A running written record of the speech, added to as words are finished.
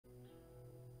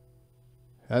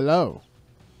Hello,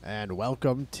 and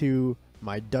welcome to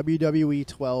my WWE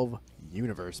 12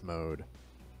 Universe mode.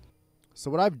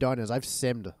 So what I've done is I've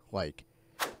simmed like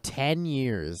 10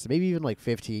 years, maybe even like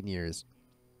 15 years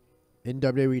in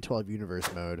WWE 12 Universe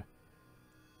mode.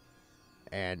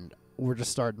 And we're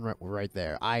just starting right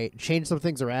there. I changed some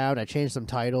things around. I changed some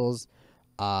titles.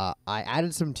 I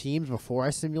added some teams before I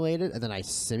simulated, and then I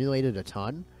simulated a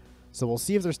ton. So we'll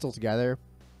see if they're still together.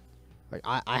 Like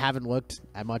I haven't looked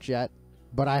at much yet.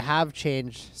 But I have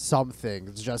changed some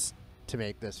things just to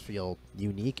make this feel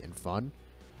unique and fun.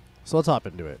 So let's hop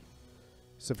into it.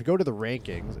 So if we go to the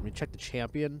rankings, let me check the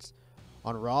champions.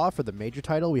 On Raw, for the major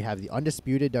title, we have the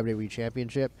Undisputed WWE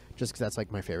Championship, just because that's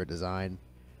like my favorite design.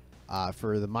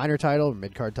 For the minor title,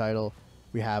 mid-card title,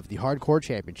 we have the Hardcore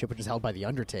Championship, which is held by the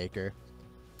Undertaker.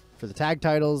 For the tag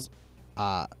titles,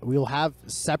 we will have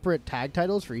separate tag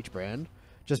titles for each brand,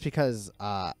 just because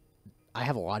I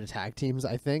have a lot of tag teams,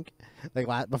 I think.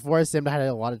 Like, before I simmed, I had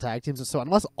a lot of tag teams. So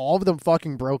unless all of them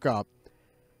fucking broke up,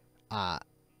 I'm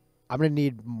going to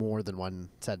need more than one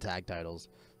set of tag titles.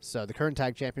 So the current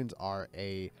tag champions are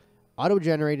a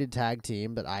auto-generated tag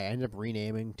team that I ended up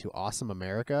renaming to Awesome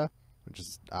America, which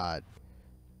is the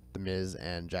Miz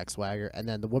and Jack Swagger. And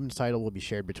then the women's title will be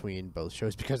shared between both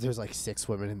shows because there's like 6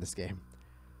 women in this game.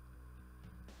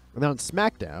 And then on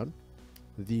SmackDown,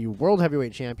 the World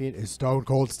Heavyweight Champion is Stone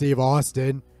Cold Steve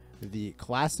Austin. The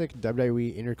Classic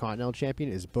WWE Intercontinental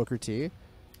Champion is Booker T.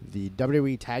 The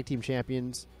WWE Tag Team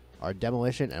Champions are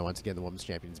Demolition, and once again, the Women's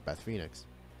Champion is Beth Phoenix.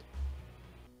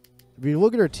 If you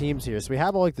look at our teams here, so we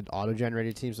have all like the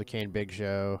auto-generated teams, so Kane, Big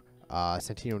Show,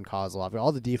 Santino, and Kozlov,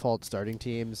 all the default starting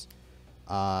teams.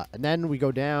 And then we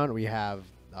go down, we have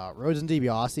Rhodes and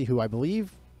DiBiase, who I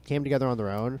believe came together on their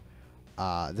own.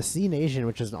 The C Nation,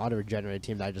 which is an auto-generated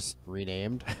team that I just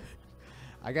renamed.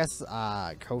 I guess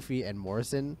Kofi and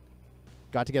Morrison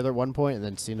got together at one point, and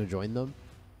then Cena joined them.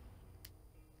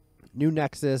 New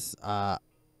Nexus, I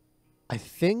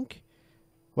think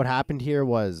what happened here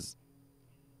was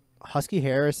Husky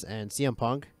Harris and CM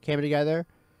Punk came together.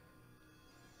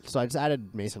 So I just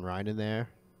added Mason Ryan in there,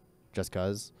 just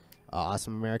because.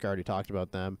 Awesome America, already talked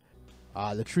about them.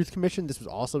 The Truth Commission, this was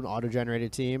also an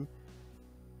auto-generated team,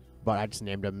 but I just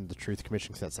named them the Truth Commission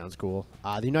because that sounds cool.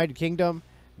 The United Kingdom,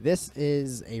 this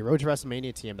is a Road to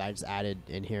WrestleMania team that I just added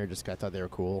in here just because I thought they were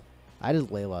cool. I added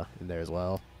Layla in there as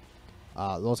well.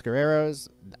 Los Guerreros,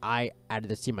 I added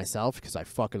this team myself because I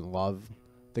fucking love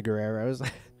the Guerreros.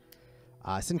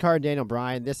 Sin Cara and Daniel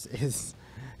Bryan, this is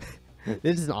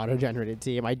an auto-generated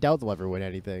team. I doubt they'll ever win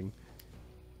anything.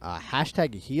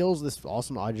 Hashtag Heels, this is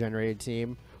also an auto-generated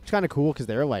team, which is kind of cool because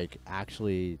they're like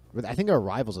actually, I think they're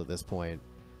rivals at this point.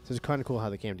 So it's kind of cool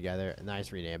how they came together, and I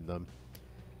just renamed them.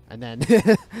 And then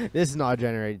this is an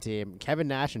auto-generated team. Kevin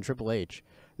Nash and Triple H.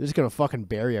 They're just going to fucking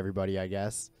bury everybody, I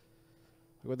guess.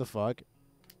 What the fuck?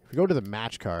 If we go to the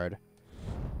match card.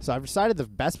 So I've decided the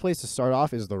best place to start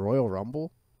off is the Royal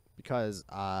Rumble. Because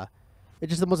it's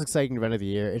just the most exciting event of the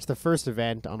year. It's the first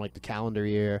event on like the calendar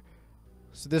year.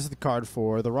 So this is the card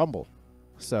for the Rumble.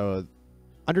 So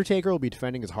Undertaker will be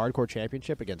defending his Hardcore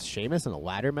Championship against Sheamus in a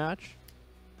ladder match.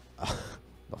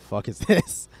 The fuck is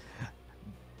this?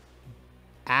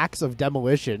 Acts of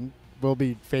Demolition will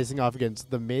be facing off against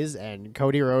the Miz and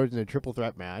Cody Rhodes in a triple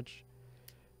threat match.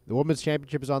 The Women's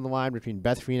Championship is on the line between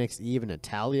Beth Phoenix, Eve, and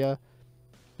Natalya.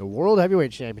 The World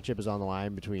Heavyweight Championship is on the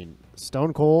line between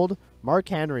Stone Cold, Mark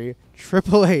Henry,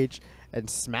 Triple H, and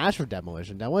Smash with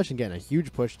Demolition. Demolition getting a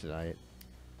huge push tonight.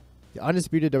 The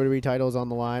Undisputed WWE title is on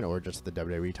the line, or just the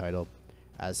WWE title,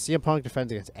 as CM Punk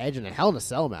defends against Edge in a Hell in a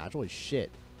Cell match. Holy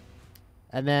shit.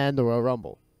 And then the Royal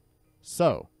Rumble.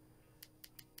 So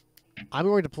I'm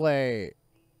going to play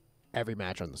every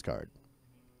match on this card.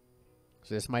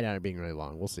 So this might end up being really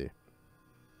long. We'll see.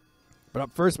 But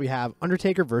up first, we have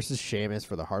Undertaker versus Sheamus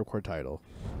for the Hardcore title.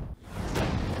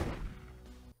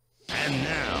 And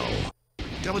now,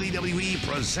 WWE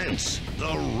presents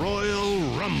the Royal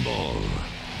Rumble.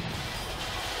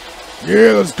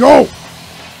 Yeah, let's go!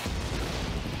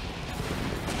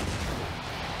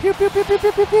 Pew, pew, pew, pew,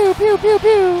 pew, pew, pew, pew, pew,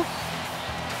 pew.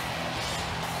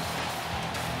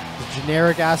 The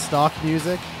generic-ass stock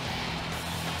music.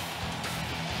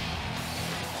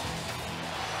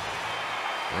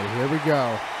 And here we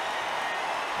go.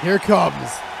 Here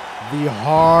comes the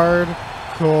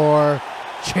Hardcore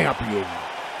Champion,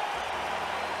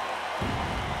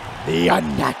 The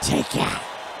Undertaker.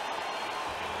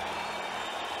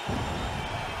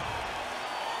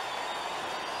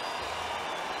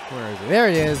 Where is he? There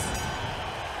he is.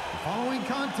 The following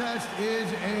contest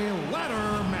is a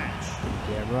ladder match.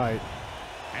 Damn right.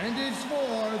 And it's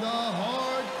for the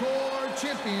Hardcore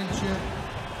Championship.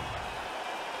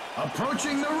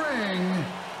 Approaching the ring,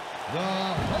 the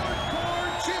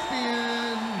Hardcore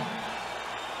Champion,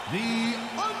 The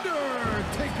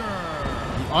Undertaker.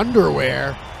 The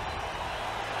underwear.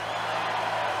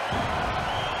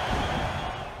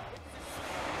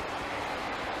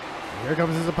 Here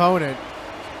comes his opponent,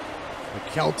 the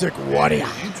Celtic Warrior.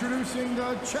 Introducing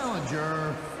the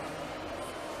challenger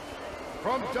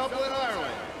from Dublin,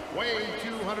 Ireland, weighing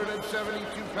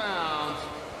 272 pounds,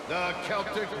 the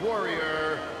Celtic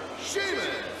Warrior, Sheamus.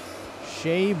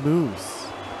 Sheamus.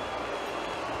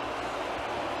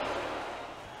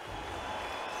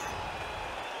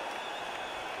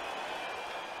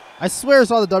 I swear I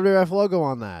saw the WWF logo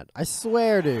on that. I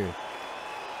swear, dude.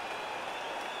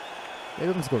 Maybe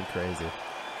I'm just going crazy.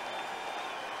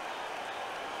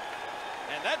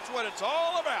 And that's what it's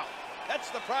all about.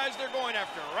 That's the prize they're going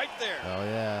after right there. Oh,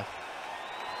 yeah.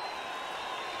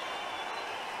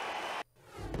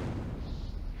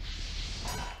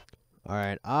 All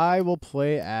right, I will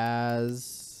play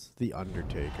as the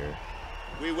Undertaker.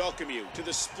 We welcome you to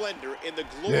the splendor and the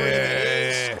glory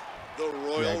that is the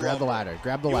Royal Yeah, grab Rumble. the ladder.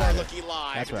 Grab the You ladder. are looking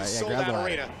live That's right. in the Yeah, sold grab the out ladder.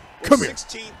 arena. Come here.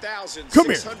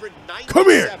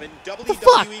 16,697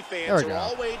 WWE fans There we are go.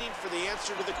 all waiting for the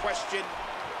answer to the question,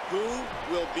 who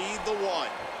will be the one?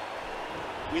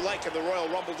 We liken the Royal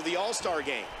Rumble to the All-Star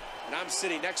game, and I'm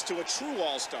sitting next to a true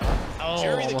All-Star. Oh,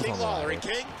 Jerry the almost King on the Lawler. ladder. And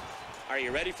King, are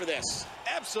you ready for this?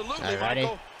 Absolutely, All right,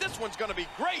 Michael. This one's going to be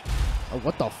great. Oh,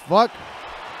 what the fuck?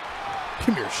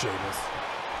 Come here, Sheamus.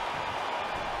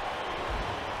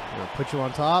 I'm gonna put you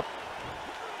on top.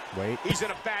 Wait. He's in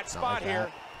a bad Not spot like here.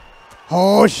 that.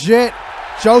 Oh, shit.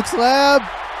 Choke slam. Get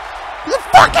the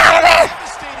fuck out of there.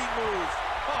 Devastating move.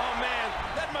 Oh, man.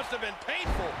 That must have been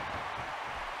painful.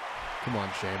 Come on,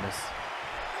 Sheamus.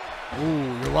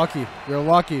 Ooh, you're lucky. You're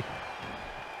lucky.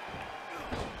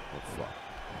 Oh, fuck.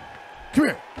 Come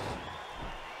here.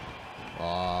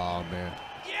 Oh, man.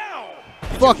 Yow.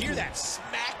 Fuck Did you you. hear that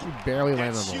smack? You barely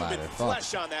landed That's on the human ladder. Fuck.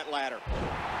 flesh on that ladder.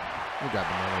 We got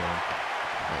another one.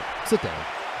 Wait, sit down.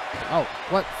 Oh,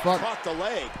 what? Fuck. Caught the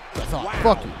leg. Fuck. Wow.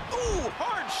 Fuck you. Ooh,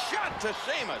 hard shot to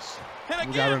Sheamus. And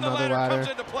We got again, the another ladder ladder. comes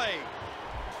into play.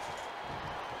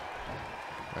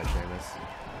 All right, Sheamus.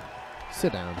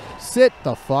 Sit down. Sit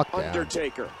the fuck down.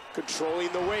 Undertaker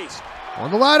controlling the waist.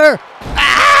 On the ladder.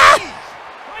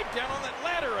 Right down on that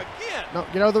ladder again. No,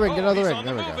 get out of the ring. Get out of the he's ring. on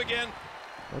There the we move go. again.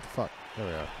 What the fuck? There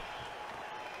we go.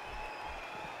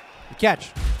 Good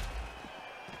catch.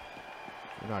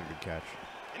 Not a good catch.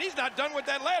 And he's not done with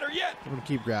that ladder yet. I'm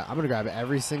gonna grab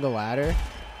every single ladder.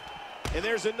 And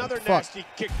there's another Fuck. nasty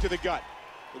kick to the gut.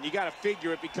 And you got to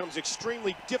figure it becomes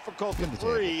extremely difficult to Get the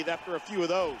table. breathe after a few of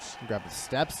those. Grab the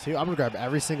steps too. I'm gonna grab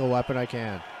every single weapon I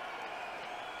can.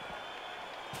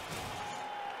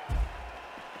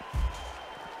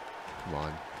 Come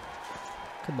on.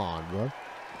 Come on, bro.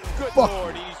 Good Fuck.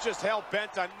 Lord, he's just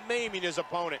hell-bent on maiming his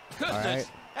opponent. Goodness. All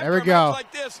right. After There we a go. match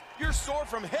like this, you're sore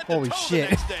from head Holy to toe shit.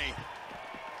 the next day.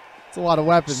 It's a lot of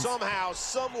weapons. Somehow,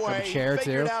 some a way, chair,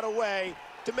 figured too. out a way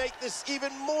to make this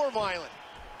even more violent.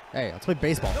 Hey, let's play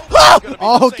baseball. Nobody's gonna be the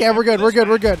Oh, same okay, we're after good. this We're good.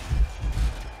 We're match. good.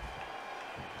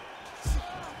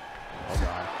 Oh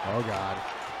god. Oh god.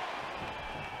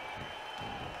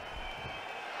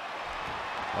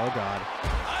 Oh god.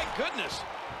 My goodness.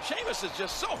 Sheamus is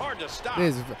just so hard to stop. It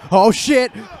is. Oh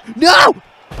shit! No!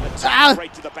 Ah!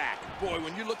 Right to the back. Boy,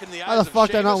 when you look in the eyes How the of fuck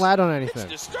did I not Sheamus, land on it's anything?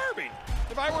 disturbing.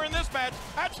 If I were in this match,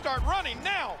 I'd start running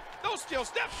now. Those steel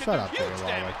steps Shut can up, do Jerry huge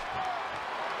Lawler. damage.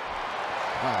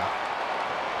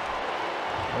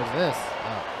 Where's this?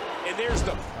 Oh. And there's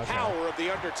the power of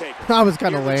the Undertaker. That was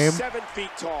kind of Nearly lame. 7 feet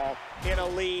tall and a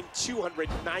lean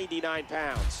 299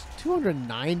 pounds.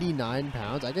 299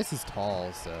 pounds? I guess he's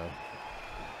tall, so.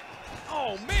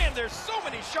 Oh man, there's so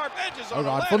many sharp edges on Oh the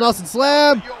god, ladder. full Nelson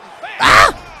slam! You'll bang.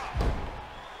 Ah!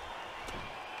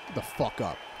 Get the fuck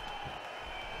up.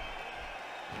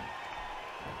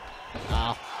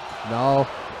 Ah. No.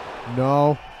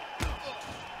 No.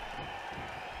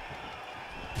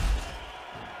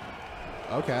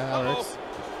 Okay, that Uh-oh. works.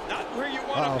 Not where you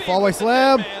want Uh-oh, to be. fallaway with the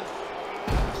slam. dead man.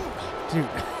 Dude,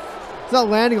 it's not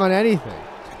landing on anything.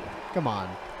 Come on.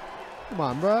 Come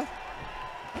on, bruh.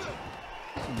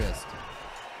 You missed.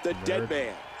 The Nerd. dead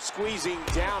man squeezing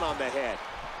down on the head.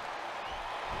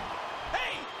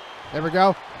 Hey! There we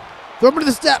go. Throw him to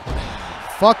the step.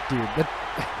 Fuck, dude.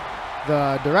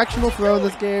 The directional throw in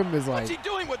this game is like What's he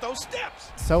doing with those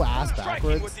steps? so ass Striking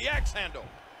backwards. with the axe handle.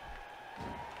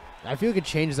 I feel like it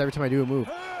changes every time I do a move.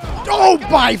 Oh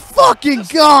my fucking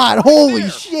god! Holy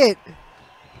shit!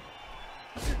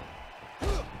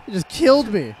 It just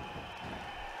killed me.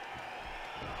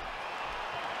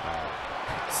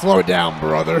 Slow down,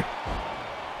 brother.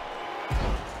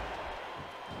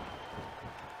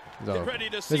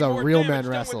 There's a real man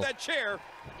wrestle.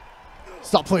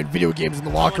 Stop playing video games in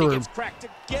the locker room.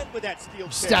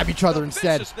 Stab each other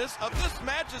instead. The viciousness of this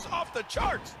match is off the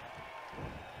charts.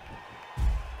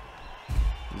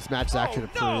 This match is actually to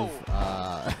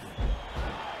prove.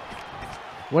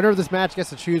 Winner of this match gets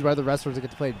to choose whether the wrestlers get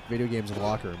to play video games in the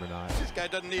locker room or not. This guy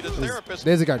doesn't need a therapist.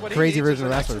 There's a crazy version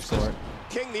of wrestlers for it.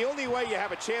 King, the only way you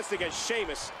have a chance against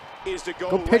Sheamus is to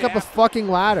go pick up a fucking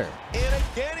ladder. And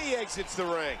again he exits the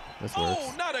ring. This works.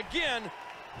 Oh, not again.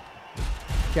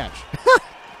 Catch.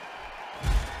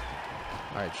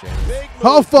 All right, Sheamus.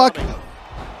 Oh, fuck. Coming.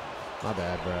 My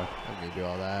bad, bro. I didn't need to do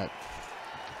all that.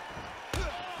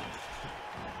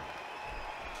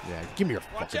 Yeah, give me your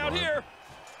Watch fucking out arm. here.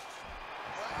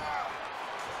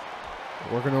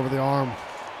 Working over the arm.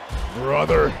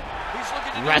 Brother. He's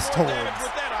looking to Rest do more holds. damage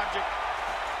with that object.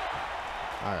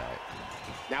 All right.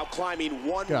 Now climbing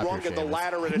one Get up rung here, of the Sheamus.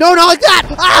 ladder at a No, not like that!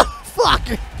 Ah, fuck!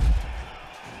 It's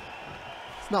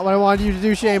not what I wanted you to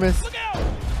do, Sheamus. Look out.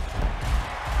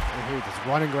 I hate this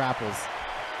running grapples.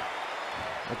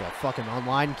 Like a fucking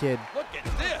online kid. Look at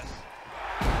this.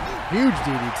 Huge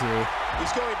DDT.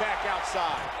 He's going back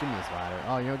outside. Give me this ladder.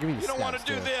 Oh, give me these You don't want to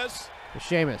steps, do too. this.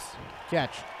 Sheamus,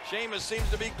 catch. Sheamus seems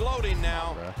to be gloating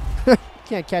now. Bro.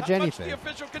 Can't catch Not anything. much the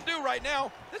official can do right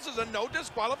now. This is a no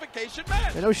disqualification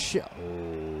match. No shit.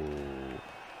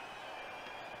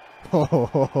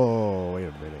 Oh, wait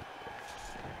a minute.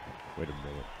 Wait a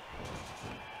minute.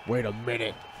 Wait a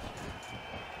minute.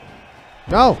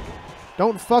 No!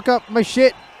 Don't fuck up my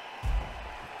shit.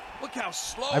 Look how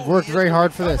slow I've worked he is very to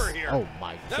hard for this. recover here. Oh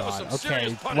my That was god. some Okay. serious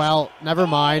punishment. Well, never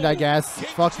mind, I guess. King,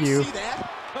 Fuck did you. see that?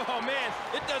 Oh man,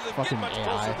 it doesn't Fucking get much AI.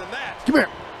 closer than that. Come here.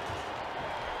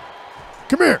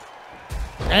 Come here.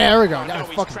 There we go. Oh, Now no, I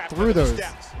he's fucking trapped threw under the those.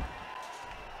 steps.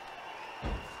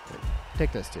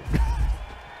 Take this, too.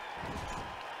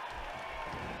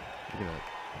 You're gonna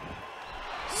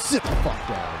sit the fuck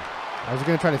down. I was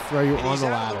gonna try to throw you And on he's the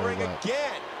out of ladder, ring but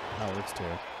again. that works too.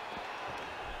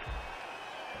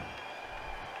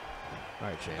 All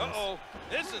right, Sheamus. Uh-oh,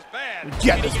 this is bad.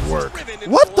 Get And he this gets work. driven into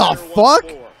What the ladder once fuck?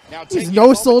 more. Now He's taking a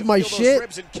no-sold moment my to feel those shit.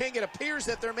 ribs, and King, it appears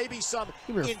that there may be some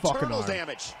Give me your fucking internal arm.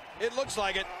 damage. It looks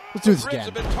like it. Let's do The this ribs again.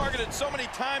 have been targeted so many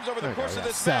times over the There we course go, of yeah.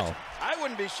 this Sell. match. I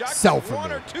wouldn't be shocked Sell if for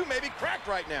one me. or two may be cracked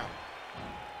right now.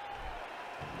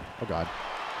 Oh god.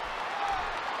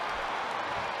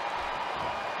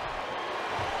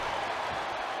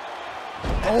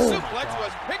 That Oh, my suplex God.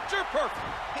 was picture perfect.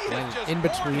 He Laying has just in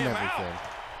worn between him everything. out.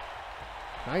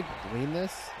 Can I lean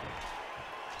this?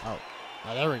 Oh.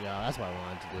 Oh, there we go. That's what I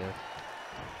wanted to do.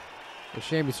 It's a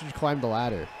shame you should climb the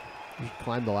ladder. You should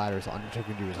climb the ladder so Undertaker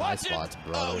can do his high Watch it. spots,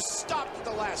 bro. Oh, stopped at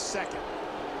the last second.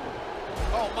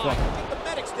 Oh my, get the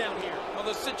medics down here. Well,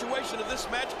 the situation of this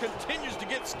match continues to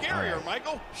get scarier, Alright.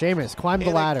 Michael. Sheamus, climb the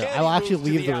And ladder. again, I will he actually moves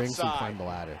to leave the the ring so you outside. climb the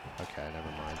ladder. Okay,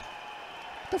 never mind.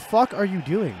 What the fuck are you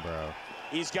doing, bro?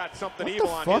 He's got something What evil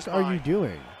the on fuck his are you mind.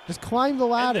 doing? Just climb the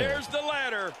And ladder. there's the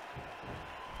ladder.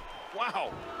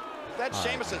 Wow. Is that All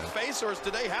right, Sheamus' man. face or is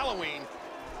today Halloween?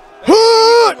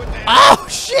 Oh With that-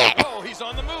 shit! Oh, he's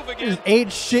on the move He again. just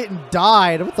ate shit and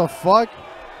died. What the fuck?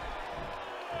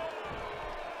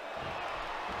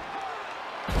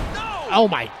 No! Oh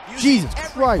my Using Jesus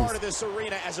every part Christ! of this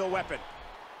arena as a weapon.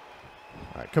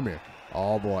 All right, come here.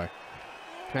 Oh boy.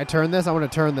 Can I turn this? I want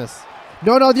to turn this.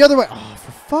 No, no, the other way. Oh,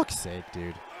 for fuck's sake,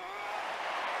 dude.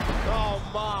 Oh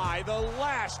my, the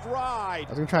last ride. I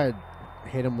was gonna try to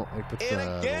hit him like with And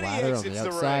the again he ladder on exits the the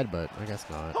outside, but I guess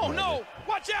not. Oh Whatever. no!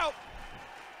 Watch out!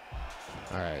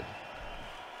 All right.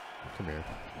 Come here.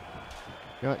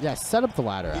 You know what? Yeah, set up the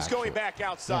ladder. He's actually. going back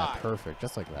Yeah, outside. perfect.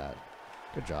 Just like that.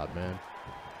 Good job, man.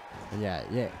 And yeah,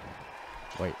 yeah.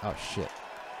 Wait. Oh shit.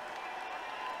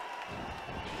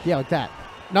 Yeah, like that.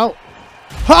 No.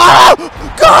 Ah!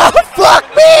 God, fuck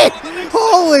me!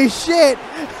 Holy shit!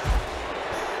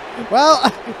 Well,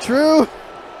 true. All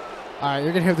right,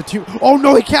 you're gonna have the two. Oh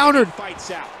no, he countered.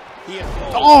 Fights out. He is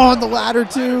Oh, on the ladder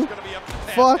too. Ladder's gonna be up to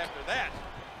task Fuck. after that.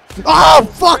 Oh,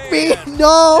 fuck me!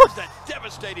 No. There's that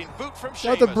devastating boot from Got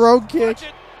Sheamus. the brogue kick. Watch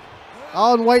it.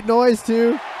 Oh, and white noise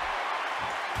too.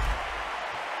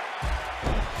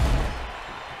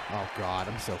 Oh god,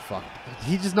 I'm so fucked.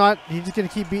 He's just gonna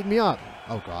keep beating me up.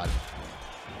 Oh god.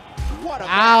 What a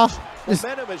Ow. match. Just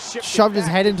Momentum has shifted shoved his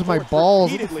back head and into my forth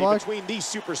balls. What the repeatedly fuck? between these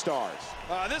superstars.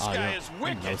 This Oh, guy yeah. is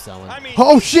wicked. No selling. I mean,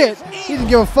 Oh shit! He didn't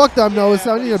give a fuck that I'm no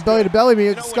selling. He's but gonna belly to belly me You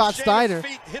with know, Scott when Sheamus' Steiner.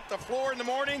 feet hit the floor in the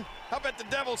morning, I bet the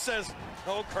devil says,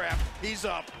 "Oh crap, he's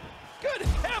up." Good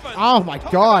heavens! Oh, my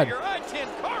Talk God. about your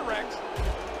I-10 car wrecks.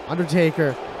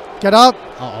 Undertaker, get up!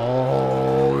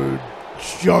 Oh,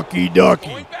 Chucky Ducky.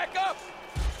 Going back up.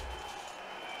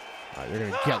 All right, you're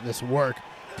gonna get this work.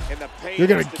 And the pain You're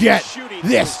gonna has to get be shooting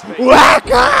this. through his face. Whack!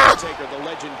 Ah! Undertaker, the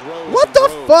legend grows What and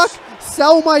the grows. fuck?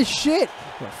 Sell my shit.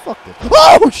 Oh, fuck this.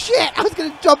 Oh shit! I was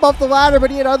gonna jump off the ladder, but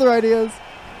he had other ideas.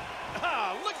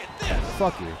 Ah, look at this.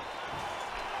 Fuck you.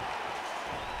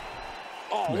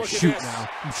 Oh, I'm gonna look shoot at this. now.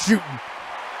 I'm shooting.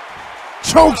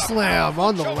 Choke slam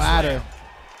on the Choke ladder. slam.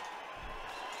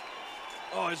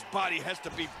 Oh, his body has to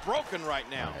be broken right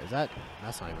now. All right, is that?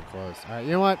 That's not even close. All right,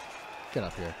 you know what? Get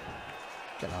up here.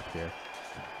 Get up here.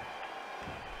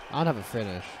 I don't have a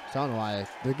finish, so I don't know why.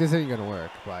 This ain't gonna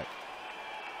work, but.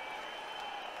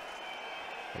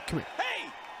 Hey, come here. Hey!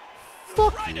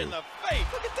 Fuck Right you. in the face.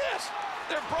 Look at this.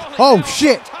 They're brawling Oh down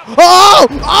shit! from top. Oh!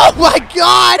 Oh my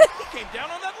god! He came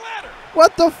down on that ladder.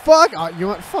 What the fuck? Oh, you know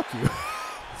what? Fuck you.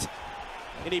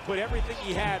 And he put everything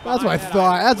he had. That's what I behind that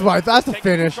thought. iron That's what I thought. That's the Taking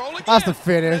finish. control That's the again.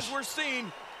 finish. As we're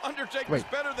seeing, Undertaker's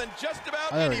Wait. better than just about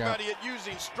Oh, there we go. anybody at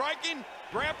using striking,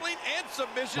 grappling, and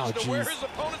submissions Oh, to wear jeez. his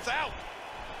opponents out.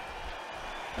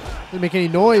 Didn't make any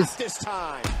noise. this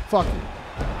time. Fuck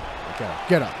you. Get up.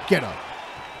 Get up. Get up.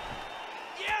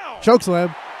 Yeah. Choke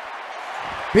slam.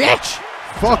 Bitch!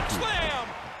 Fuck you. Slam.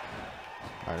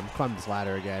 Alright, I'm climbing this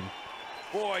ladder again.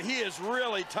 Boy, he is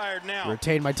really tired now.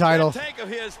 Retain my title. That tank of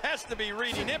his has to be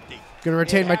reading empty. Gonna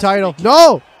retain It my has to title. be.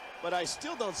 No! But I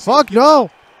still don't see Fuck him no!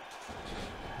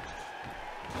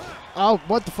 Oh,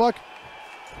 what the fuck?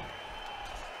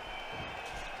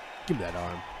 Give me that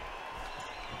arm.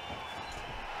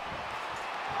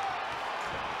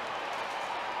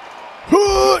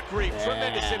 Grief,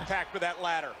 tremendous impact with that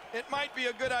ladder. It might be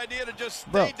a good idea to just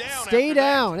stay Bro, down. stay after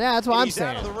down. That. Yeah, that's what And I'm he's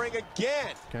out of saying. the ring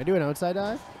again. Can I do an outside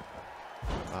dive?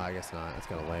 Oh, I guess not. That's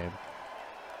kind of lame.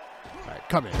 Alright,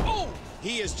 come here. I'm Oh,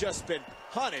 He has just been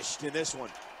punished in this one.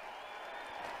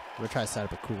 gonna try to set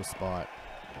up a cool spot.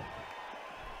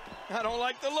 I don't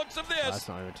like the looks of this. That's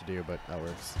not even what to do, but that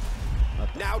works.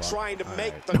 What the Now fuck? trying to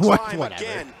make Alright. the What- climb whatever.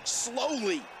 again,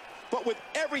 slowly, but with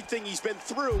everything he's been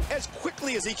through, as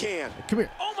quickly as he can. Come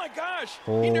here. Oh my gosh,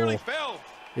 Oh. he nearly fell.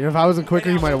 You know, if I wasn't quicker,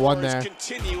 Now you might have the won wars there.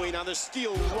 Continuing on the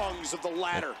steel rungs of the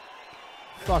ladder.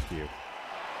 Fuck you.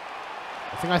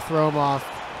 I think I throw him off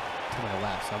to my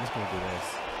left, so I'm just gonna do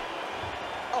this.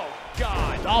 Oh,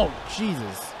 God. Oh,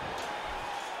 Jesus.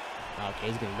 Okay,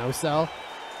 he's gonna no-sell.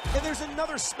 And there's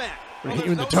another smack. Hit There's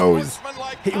you in the no toes.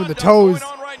 sportsmanlike Hit you in the conduct going toes.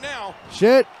 on right now.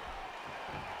 Shit.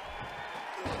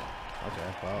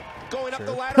 Okay, well. Going sure. up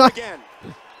the ladder again.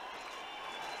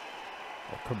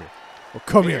 Oh, come here. Oh,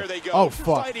 come Here here. they go. Oh,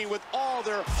 fuck. Fighting with all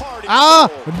their heart and Ah!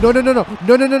 soul. No, no, no, no.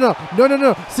 No, no, no, no. No, no,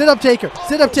 no. Sit up, Taker.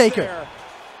 Sit up, Almost Taker. there.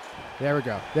 There we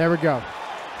go. There we go.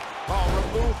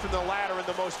 Oh, removed from the ladder in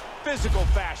the most physical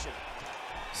fashion.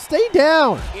 Stay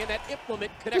down. And that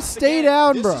implement connects Just stay again.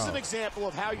 down, this bro. This is an example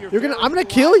of how I'm gonna very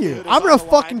kill you. livelihood is I'm gonna on the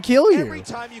line fucking kill you. every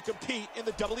time you compete in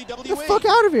the WWE. Get the fuck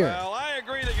out of here. Well, I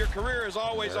agree that your career is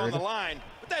always on Nerd. the line,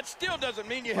 but that still doesn't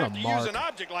mean you What have a to mark. use an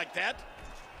object like that.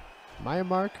 Am I a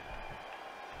mark?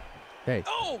 Hey.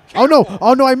 Oh, Oh, no. careful.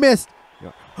 Oh, no, I missed.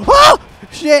 Oh,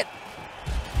 shit.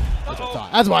 Uh-oh.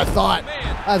 That's what I thought.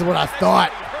 Man, That's what I that's thought.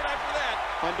 gotta be hurt after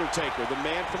that. Undertaker, the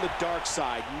man from the dark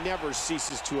side, never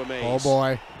ceases to amaze. Oh,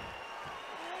 boy.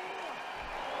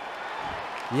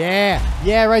 Yeah.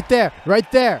 Yeah, right there. Right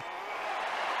there.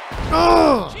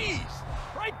 Oh. Jeez,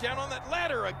 right down on that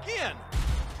ladder again.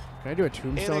 Can I do a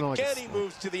tombstone And on like again, a he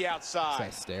moves to the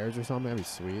outside. stairs or something? That'd be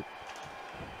sweet.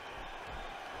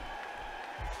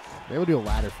 Maybe we'll do a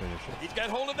ladder finish. He's got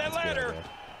hold of that That's a good ladder. idea.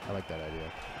 I like that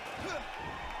idea.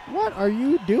 What are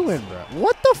you doing, bro?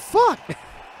 What the fuck?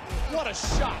 What a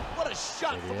shot. What a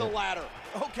shot from the Idiot. ladder.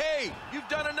 Okay, you've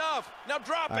done enough. Now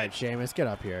drop All right, it. Sheamus, get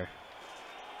up here.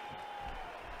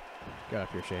 Get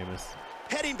up here, Sheamus.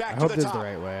 Heading back I to hope the this is top. the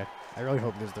right way. I really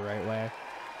hope this is the right way.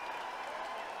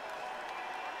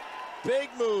 Big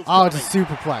move. Oh, it's a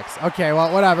superplex. Okay,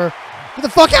 well, whatever. Get the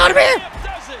fuck out of here! Yep,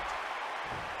 does it.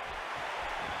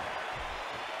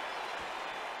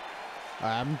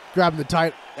 I'm grabbing the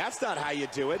title. That's not how you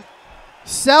do it.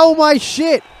 Sell my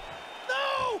shit!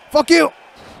 No. Fuck you!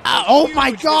 Oh my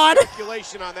Huge god!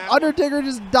 miscalculation on that one. Undertaker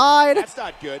just died! That's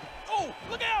not good. Oh,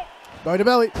 look out. Belly to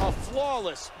belly. A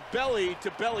flawless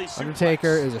belly-to-belly suplex. Undertaker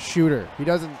is a shooter. He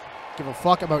doesn't give a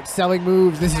fuck about selling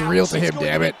moves. This is real to Ouch, him, he's going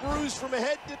damn to it. be bruised from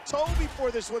head to toe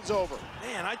before this one's over.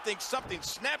 Man, I think something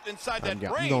snapped inside I'm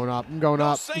that brain. going up. I'm going No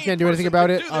up. sane You can't do anything person about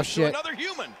could it. do Oh this to shit. Another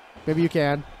human. Maybe you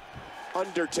can.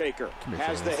 Undertaker Come here,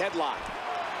 has the Sheamus. headlock.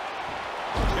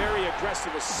 Very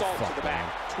aggressive assault Fuck, to the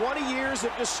back. 20 years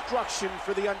of destruction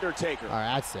for the Undertaker. All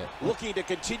right, that's it. Looking to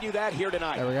continue that here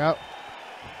tonight. There we go.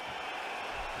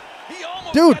 He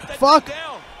almost Dude, got that fuck. dude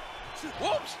down.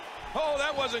 Whoops. Oh,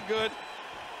 that wasn't good.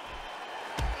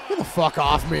 Get the fuck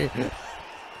off me.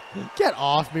 Get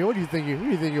off me. What do you think? Who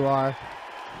do you think you are?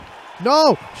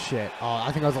 No! Shit. Oh, I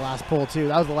think that was the last pull, too.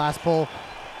 That was the last pull.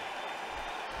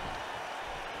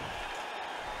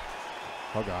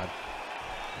 Oh, God.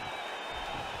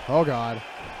 Oh, God.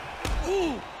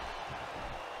 Ooh.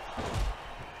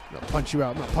 I'm gonna punch you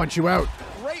out. I'm gonna punch you out.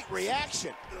 Great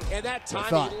reaction. And that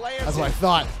time he lands. That's what I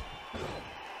thought.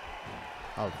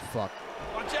 Oh, fuck.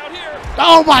 Watch out here.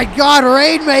 Oh, my God.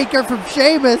 Rainmaker from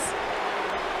Sheamus.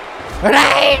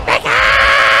 Rainmaker!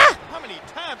 How many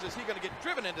times is he going to get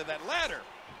driven into that ladder?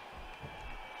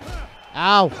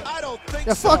 Ow. I don't think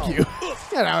Yeah, so. fuck you.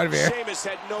 Get out of here. Sheamus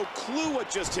had no clue what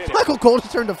just hit him. Michael Cole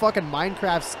just turned to fucking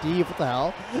Minecraft Steve. What the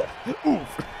hell?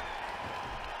 Oof.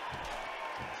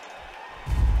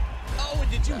 Oh,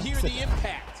 and did you hear the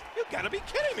impact? You got to be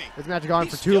kidding me. This match has gone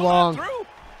He's for too still not long. through?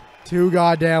 Too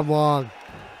goddamn long.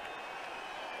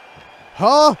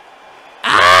 Huh?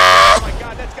 Oh my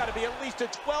God, that's got to be at least a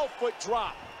 12-foot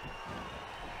drop.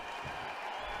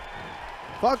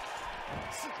 Fuck.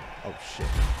 Oh, shit.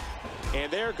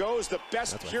 And there goes the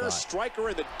best That's what I pure thought. striker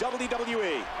in the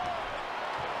WWE.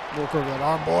 Walk over that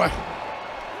arm, boy.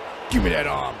 Give me that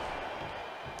arm.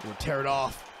 I'm gonna tear it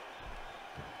off.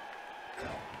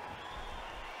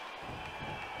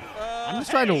 I'm just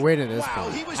trying to win at this wow,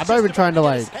 point. he was I'm not even just trying to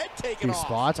about like to get his head taken do off.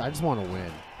 spots. I just want to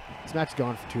win. This match is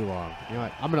going for too long. You know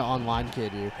what? I'm gonna online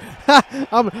kid you.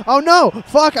 Oh no!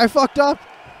 Fuck! I fucked up.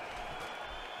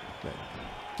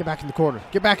 Get back in the corner.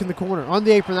 Get back in the corner. On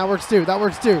the apron. That works too. That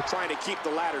works too. Trying to keep the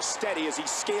ladder steady as he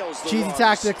scales the Cheesy rungs.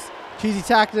 tactics. Cheesy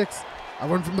tactics. I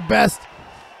learned from the best.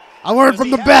 I learned from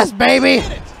the best, baby.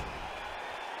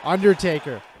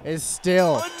 Undertaker is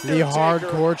still the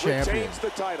hardcore champion. Retains the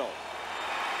title.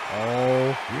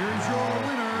 Oh. Here's your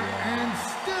winner and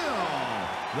still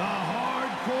the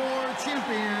hardcore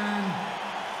champion,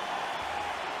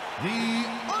 The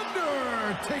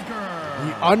Undertaker.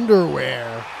 The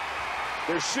underwear.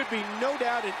 There should be no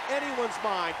doubt in anyone's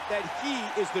mind that he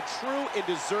is the true and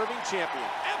deserving champion.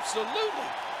 Absolutely.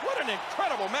 What an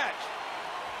incredible match.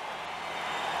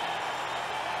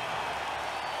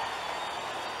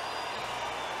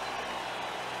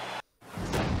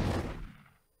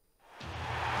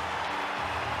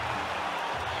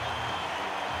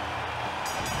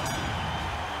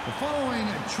 The following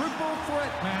triple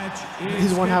threat match is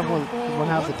He's one half scheduled for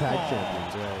the tag one fall.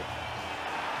 champions, right?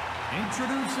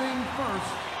 Introducing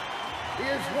first, he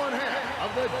is one half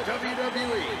of the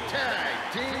WWE Tag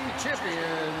Team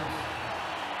Champions,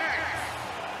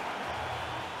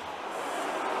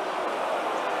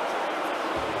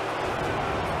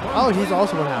 Oh, he's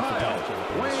also one half the tag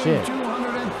champions. weighing Shit.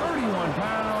 231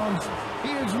 pounds,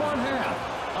 he is one half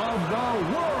of the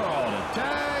World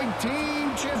Tag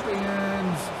Team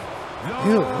Champions,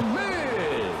 Ew. The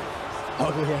Miz.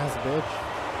 Ugly ass bitch.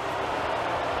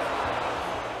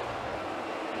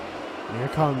 And here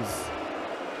comes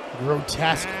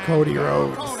grotesque Cody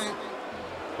Rhodes. Opponent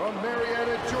from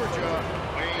Marietta, Georgia,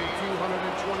 weighing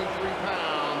 223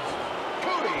 pounds,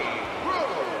 Cody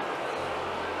Rhodes.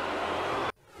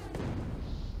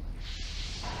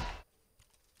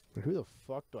 Who the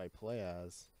fuck do I play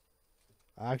as?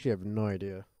 I actually have no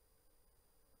idea.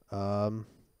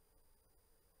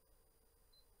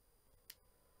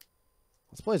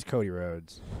 Let's play as Cody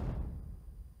Rhodes.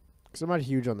 Because I'm not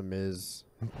huge on The Miz.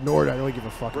 Nor do I really give a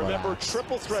fuck about Remember, Axe,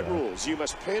 triple threat so. rules. You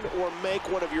must pin or make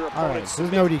one of your All right, opponents so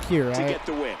there's no DQ, to right? get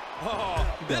the win.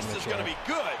 Oh, this is going to be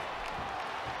good.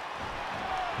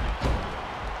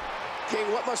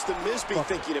 King, what must the Miz be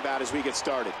thinking about as we get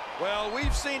started? Well,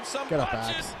 we've seen some Get up,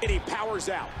 punches. Axe. And he powers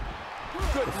out.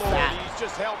 Good Lord, he's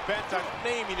just hell-bent on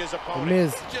naming his The opponent.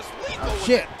 Miz. Just lethal Oh, with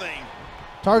shit. that thing.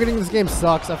 Targeting this game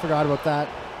sucks. I forgot about that.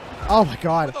 Oh my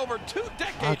god. With over 2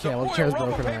 decades Okay, of well, the Royal chair's Rumble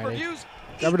broken already. pay-per-views,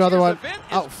 Grab each another year's one. event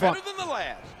Oh, is fuck. better than the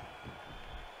last.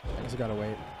 I guess I gotta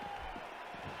wait.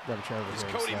 Grab a chair over Is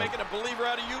here Cody instead. making a believer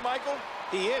out of you, Michael?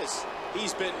 He is.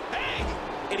 He's been banged,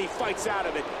 and he fights out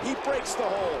of it. He breaks the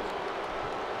hold.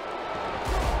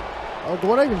 Oh,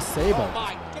 what do I even say Oh, about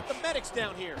my. this match? Get the medics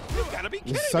down here. You gotta be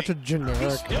kidding This is such me. a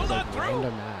generic, still like, not through.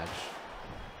 random match.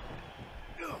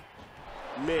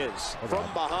 Miz from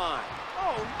behind.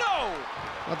 Oh,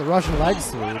 no. Not the Russian leg Right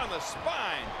sweep. on the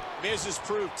spine. Miz has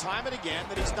proved time and again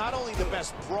that he's not only the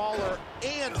best brawler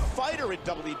and fighter in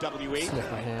WWE,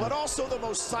 Sniff my hand. but also the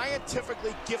most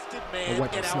scientifically gifted I man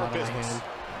wet the in snot our on my business. hand.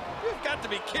 You've got to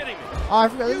be kidding me. Oh, I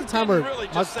forgot. This You is the time where didn't really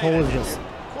Mike just say Cole that, is did just you?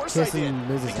 Of course I kissing did,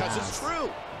 Miz's because ass. it's true.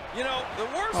 You know, the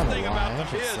worst I don't know thing why. about the That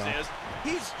shit Miz sucked. is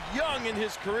he's young in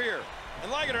his career. And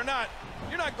like it or not,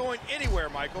 you're not going anywhere,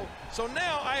 Michael. So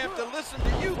now I have to listen to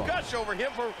you gush over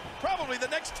him for probably the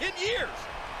next 10 years.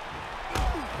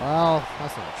 Well,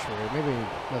 that's not true. Maybe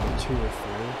another 2 or 3.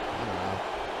 I don't know.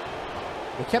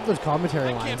 They kept those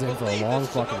commentary lines in for a long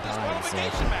fucking time. So. We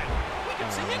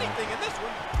can see anything in this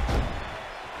one.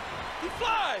 He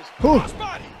flies. Whew.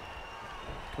 Crossbody.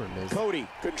 Come on, Miz. Cody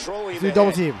controlling Do the double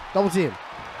head. team. Double team. Okay,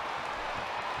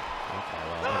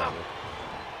 well,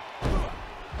 whatever.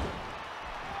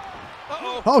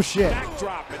 Uh-oh. Oh, shit.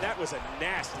 Backdrop, and that was a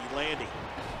nasty landing.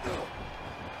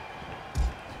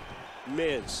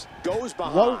 Miz goes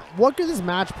behind. What could this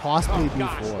match possibly be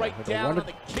gosh, for? right Like down a on the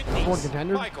number kidneys. one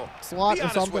contender Michael, slot be or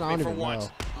honest something? with I me don't for even once.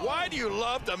 know. Why do you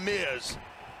love The Miz?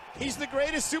 He's the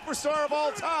greatest superstar of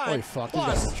all time. Holy fuck, these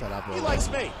guys Plus, can shut up. he likes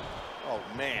me. Oh,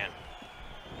 man.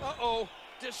 Uh-oh.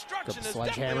 Destruction Good is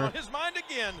definitely sledgehammer. on his mind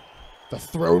again. The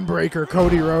throne breaker,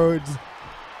 Cody Rhodes.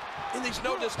 In these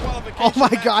no disqualification Oh my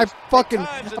god, matches, fucking, at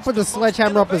times I it's put the most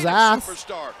sledgehammer up his innovative ass.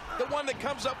 Superstar, the one that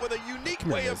comes up with a unique Come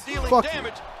here, way of Miz. dealing Fuck you.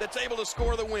 damage that's able to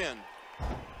score the win. Come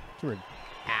here,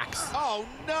 axe. Oh,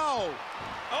 no.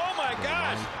 Oh, my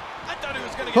gosh. I thought he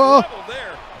was going to get Oh. leveled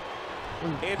there.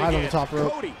 And Hide on the again, top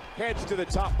rope. Cody heads to the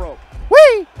top rope.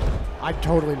 Whee! I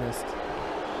totally missed.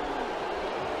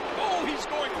 Oh, he's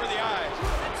going for the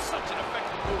eyes. It's such an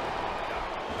effective move.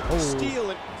 Oh.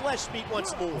 Steel and flesh meet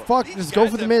once more. Fuck, These just go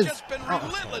guys for the have Miz. just been Oh,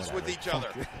 relentless okay, with whatever. each other.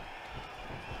 Fuck you.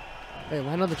 Hey,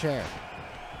 land on the chair.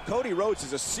 Cody Rhodes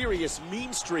has a serious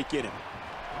mean streak in him.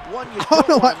 One you I don't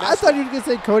know don't why. want to I mess thought with. you were going to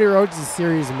say Cody Rhodes is a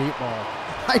serious meatball.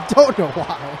 I don't know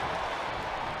why.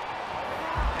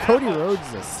 Cody Rhodes is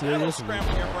a That'll serious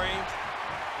scramble your meatball. brains.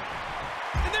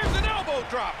 And there's an elbow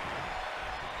drop.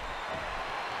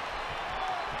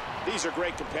 These are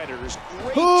great competitors,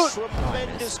 great, Oh,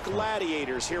 tremendous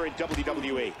gladiators here in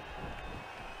WWE.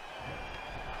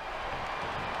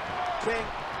 King,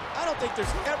 I don't think there's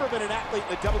ever been an athlete in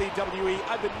the WWE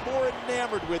I've been more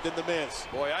enamored with than The Miz.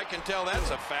 Boy, I can tell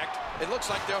that's a fact. It looks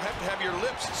like they'll have to have your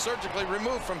lips surgically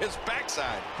removed from his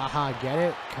backside. Haha, get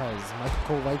it? Because Michael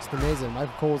Cole likes the Miz, and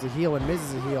Michael Cole's a heel, and Miz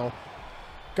is a heel.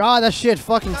 God, that shit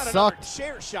fucking Not another sucked.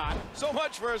 chair shot. So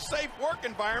much for a safe work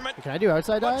environment. Can I do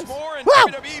outside Much dives? more, and Woo!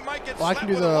 WWE might get Well, I slapped can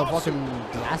do with a the lawsuit.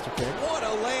 fucking disaster kick. What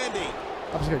a landing.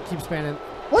 I'm just gonna keep spanning.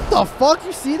 What the fuck?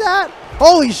 You see that?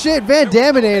 Holy shit, Van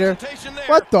There was no Daminator. hesitation there.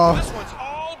 What the? This one's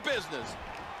all business.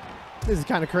 This is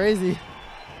kind of crazy.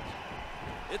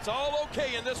 It's all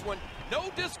okay in this one. No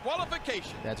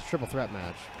disqualification. Yeah, it's a triple threat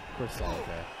match. Of course it's all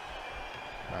okay.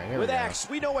 All right, here With we go. Axe,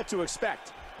 we know what to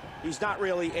expect. He's not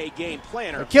really a game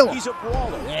planner. Kill him. He's a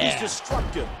brawler. Yeah. He's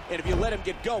destructive. And if you let him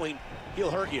get going, he'll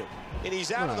hurt you. And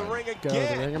he's out of the ring Go to the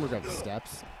again. ring. I'm gonna go up the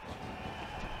steps.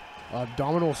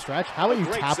 Abdominal stretch. How about you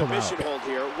Great tap him submission out? hold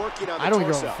here, working on the I don't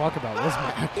give torso. a fuck about this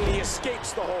match. And he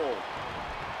escapes the hold.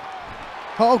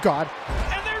 Oh god.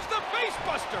 And there's the face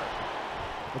buster.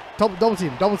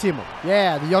 Double team him.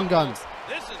 Yeah, the Young Guns.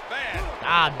 This is bad.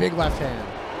 Ah, big left hand.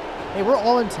 Hey, we're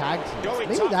all in tag teams. Going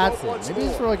Maybe top that's rope it. once Maybe it's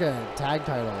more. for like a tag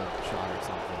title shot or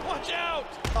something. Watch out.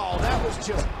 Oh, that was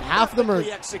just Half of them are-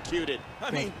 perfectly executed.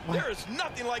 I mean, there is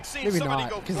nothing like seeing Maybe somebody not,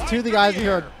 go because flying two of the through guys the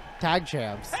here air. are tag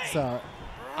champs. Hey! So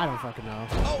I don't fucking know.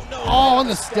 Oh, no. Oh, on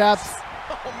the steps.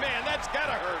 Oh, man, that's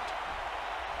gotta hurt.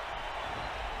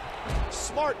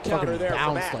 Smart counter Fucking there from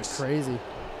bounced like Axe. crazy.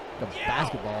 The Yeah.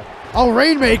 basketball. Oh,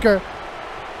 Rainmaker.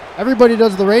 Everybody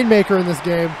does the Rainmaker in this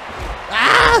game.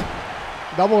 Ah!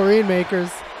 Double Rainmakers.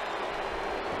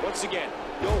 Once again,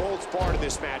 no holds barred in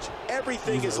this match.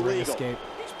 Everything is Easy ring legal. escape.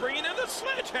 He's bringing in the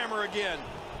sledgehammer again.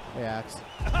 Hey, Axe.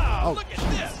 Oh, Oh, look at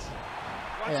this.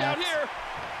 Watch Hey, out Axe. here.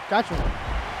 Gotcha.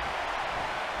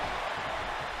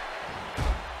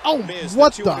 Oh, Miz,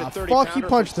 what the 230 fuck? He pounder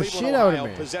punched from the Cleveland, shit out Ohio,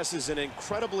 of me. Possesses an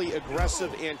incredibly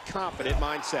aggressive and confident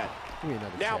mindset. Give me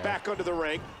another Now chair. back under the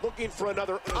ring, looking for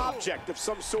another object of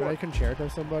some Can I sort. concerto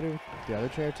somebody with the other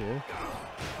chair too?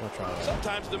 I'll try that.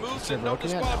 Sometimes the moves Is it in no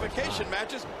broken yet? disqualification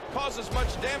matches cause as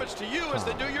much damage to you as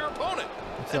they do your opponent.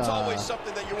 That's always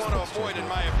something that you want to let's avoid, check in it.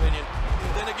 my opinion.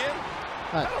 Then again,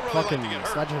 That I don't really fucking like to get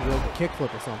hurt. sledgehammer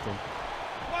kickflip or something.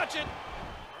 Watch it.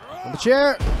 On the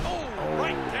chair. Oh,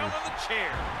 right down on the chair.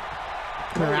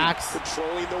 Come here, Cody Axe.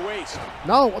 controlling the waist.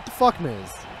 No, what the fuck,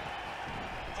 Miz?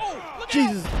 Oh, look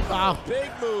Jesus. out. Ah.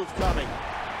 Big move coming.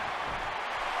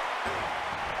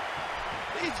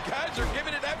 These guys are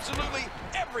giving it absolutely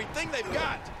everything they've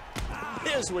got.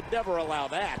 Miz would never allow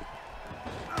that.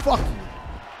 Fuck you.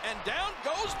 And down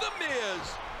goes the Miz.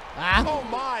 Ah. Oh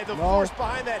my, the No. force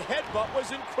behind that headbutt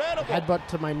was incredible. Headbutt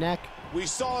to my neck. We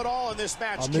saw it all in this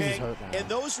match, Oh, Miz is King. hurt now. And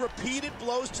those repeated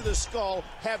blows to the skull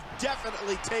have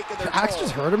definitely taken their Axe toll.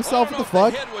 just hurt himself. I don't What know the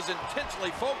if fuck? the head was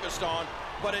intentionally focused on,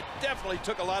 but it definitely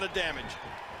took a lot of damage.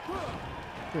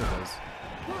 Here it is.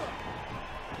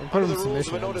 Put Under him the in rules of a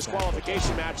submission. no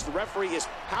disqualification match, the referee is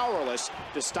powerless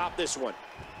to stop this one.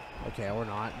 Okay, or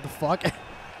not. The fuck?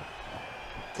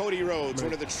 Cody Rhodes,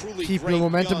 one of the truly Keep great the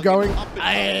momentum young going. and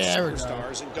up-and-coming There we go.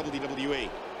 superstars in WWE.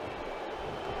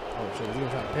 Oh shit, he's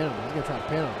gonna try to pin him. He's gonna try to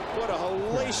pin him. What a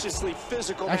hellaciously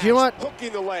physical Actually, you know match. what?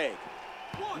 Hooking the leg.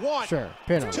 One, Sure,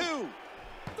 pin him. 2,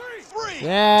 3.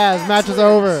 Yeah, this match is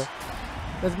Excellent. over.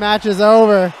 This match is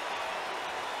over.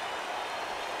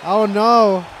 Oh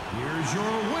no. Here's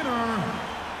your winner.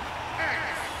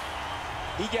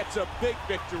 He gets a big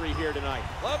victory here tonight.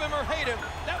 Love him or hate him,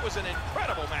 that was an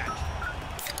incredible match.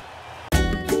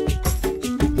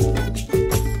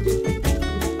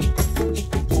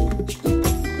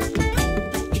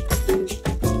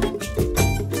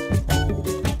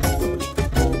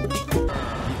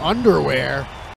 Underwear.